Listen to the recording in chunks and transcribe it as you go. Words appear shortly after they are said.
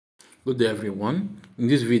Good day everyone. In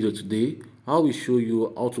this video today, I will show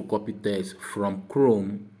you how to copy text from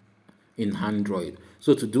Chrome in Android.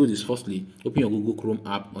 So to do this, firstly, open your Google Chrome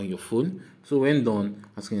app on your phone. So when done,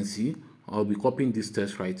 as you can see, I'll be copying this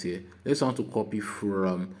text right here. Let's want to copy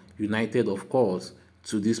from United, of course,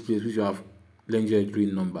 to this place which you have legendary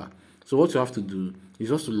number. So what you have to do is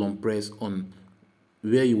just to long press on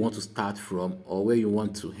where you want to start from or where you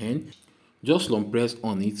want to end. Just long press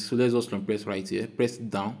on it. So let's just long press right here, press it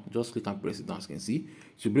down, just click and press it down. As you can see,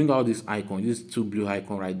 to bring out this icon, this two blue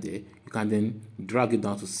icon right there, you can then drag it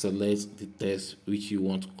down to select the text which you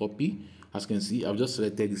want to copy. As you can see, I've just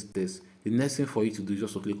selected this text. The next thing for you to do is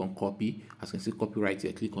just to click on copy. As you can see, copy right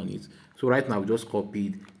here, click on it. So right now we just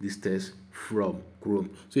copied this text from Chrome,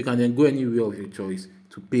 so you can then go anywhere of your choice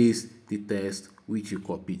to paste the text which you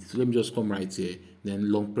copied. So let me just come right here,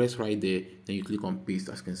 then long press right there, then you click on paste.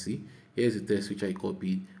 As you can see, here's the text which I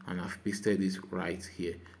copied and I've pasted it right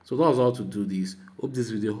here. So that's how to do this. Hope this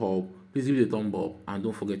video helped. Please give it a thumb up and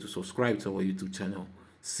don't forget to subscribe to our YouTube channel.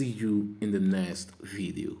 See you in the next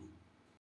video.